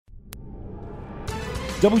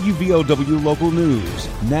WVOW Local News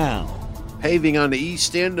now. Paving on the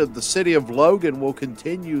east end of the city of Logan will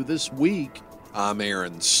continue this week. I'm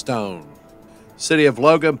Aaron Stone. City of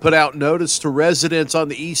Logan put out notice to residents on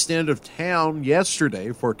the east end of town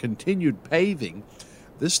yesterday for continued paving.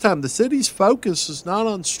 This time the city's focus is not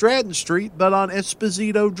on Stratton Street, but on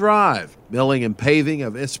Esposito Drive. Milling and paving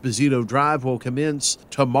of Esposito Drive will commence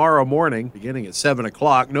tomorrow morning, beginning at 7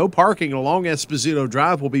 o'clock. No parking along Esposito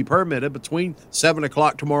Drive will be permitted between 7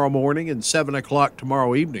 o'clock tomorrow morning and 7 o'clock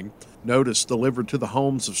tomorrow evening. Notice delivered to the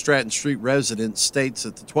homes of Stratton Street residents states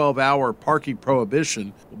that the 12-hour parking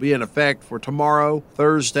prohibition will be in effect for tomorrow,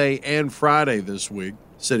 Thursday, and Friday this week.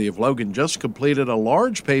 City of Logan just completed a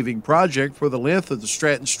large paving project for the length of the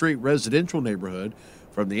Stratton Street residential neighborhood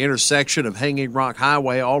from the intersection of Hanging Rock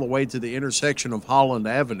Highway all the way to the intersection of Holland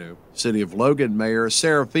Avenue. City of Logan Mayor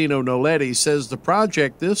Serafino Noletti says the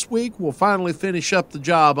project this week will finally finish up the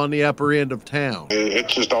job on the upper end of town. It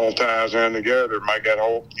just all ties in together, make that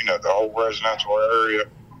whole, the whole residential area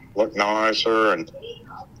look nicer and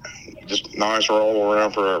just nicer all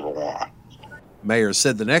around for everyone. Mayor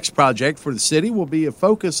said the next project for the city will be a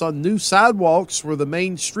focus on new sidewalks for the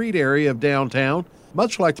main street area of downtown,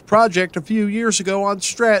 much like the project a few years ago on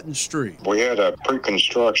Stratton Street. We had a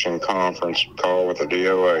pre-construction conference call with the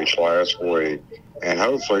DOH last week, and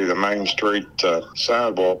hopefully the Main Street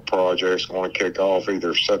sidewalk project is going to kick off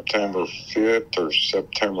either September 5th or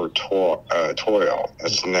September 12th.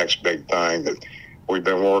 That's the next big thing that we've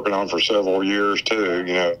been working on for several years,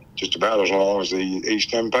 too, just about as long as the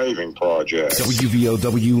East End paving project.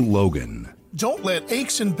 WVOW Logan. Don't let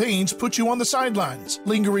aches and pains put you on the sidelines.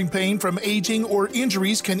 Lingering pain from aging or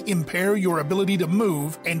injuries can impair your ability to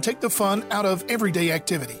move and take the fun out of everyday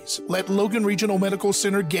activities. Let Logan Regional Medical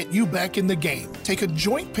Center get you back in the game. Take a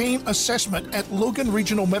joint pain assessment at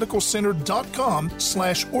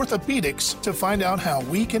loganregionalmedicalcenter.com/orthopedics to find out how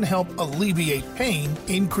we can help alleviate pain,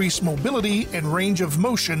 increase mobility and range of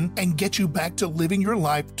motion, and get you back to living your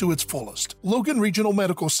life to its fullest. Logan Regional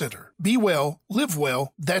Medical Center. Be well, live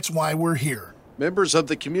well. That's why we're here. Members of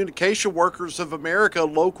the Communication Workers of America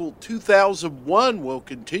Local 2001 will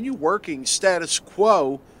continue working status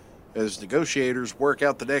quo as negotiators work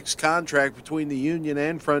out the next contract between the union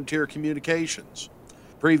and Frontier Communications.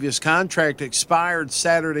 Previous contract expired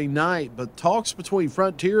Saturday night, but talks between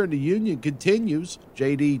Frontier and the union continues.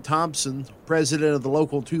 J.D. Thompson, president of the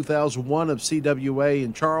Local 2001 of CWA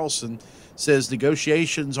in Charleston, says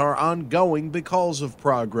negotiations are ongoing because of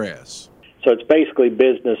progress. So it's basically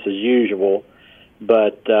business as usual,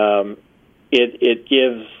 but it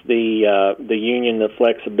gives the union the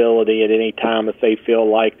flexibility at any time if they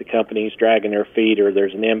feel like the company's dragging their feet or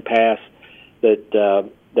there's an impasse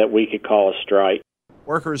that we could call a strike.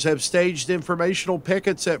 Workers have staged informational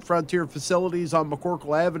pickets at Frontier facilities on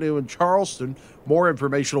McCorkle Avenue in Charleston. More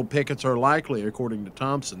informational pickets are likely, according to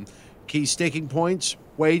Thompson. Key sticking points: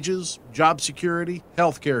 wages, job security,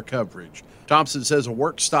 health care coverage. Thompson says a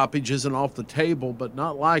work stoppage isn't off the table, but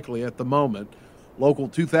not likely at the moment. Local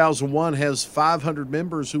 2001 has 500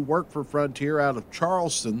 members who work for Frontier out of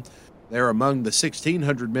Charleston. They're among the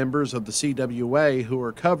 1,600 members of the CWA who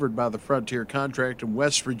are covered by the Frontier contract in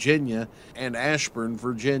West Virginia and Ashburn,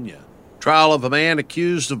 Virginia. Trial of a man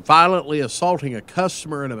accused of violently assaulting a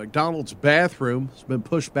customer in a McDonald's bathroom has been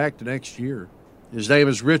pushed back to next year. His name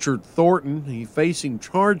is Richard Thornton. He's facing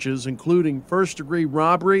charges including first-degree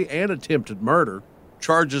robbery and attempted murder.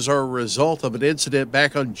 Charges are a result of an incident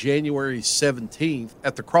back on January 17th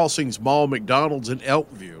at the Crossings Mall McDonald's in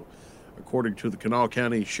Elkview. According to the Kanawha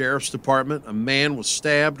County Sheriff's Department, a man was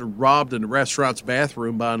stabbed and robbed in the restaurant's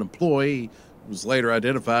bathroom by an employee who was later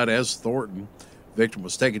identified as Thornton. The victim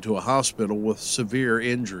was taken to a hospital with severe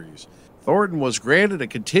injuries. Thornton was granted a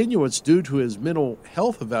continuance due to his mental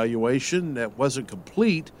health evaluation that wasn't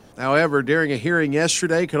complete. However, during a hearing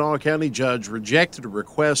yesterday, Kanawha County judge rejected a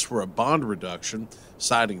request for a bond reduction,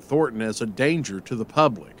 citing Thornton as a danger to the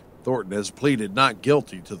public. Thornton has pleaded not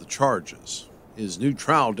guilty to the charges. His new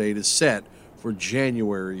trial date is set for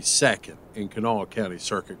January 2nd in Kanawha County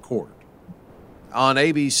Circuit Court. On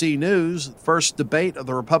ABC News, the first debate of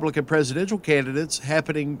the Republican presidential candidates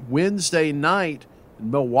happening Wednesday night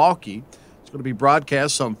in Milwaukee. It's going to be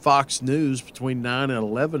broadcast on Fox News between 9 and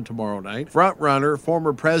 11 tomorrow night. Frontrunner,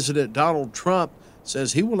 former President Donald Trump,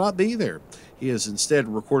 says he will not be there. He has instead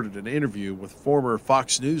recorded an interview with former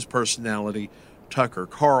Fox News personality Tucker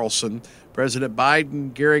Carlson. President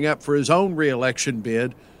Biden gearing up for his own re-election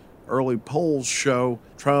bid. Early polls show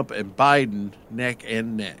Trump and Biden neck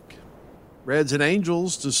and neck. Reds and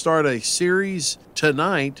Angels to start a series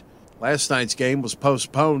tonight. Last night's game was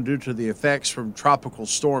postponed due to the effects from Tropical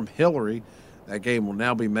Storm Hillary. That game will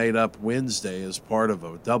now be made up Wednesday as part of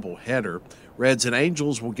a doubleheader. Reds and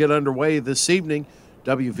Angels will get underway this evening.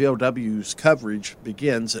 WVOW's coverage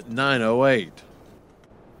begins at 9:08.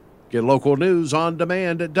 Get local news on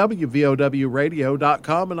demand at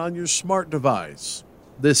WVOWradio.com and on your smart device.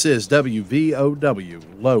 This is WVOW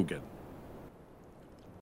Logan.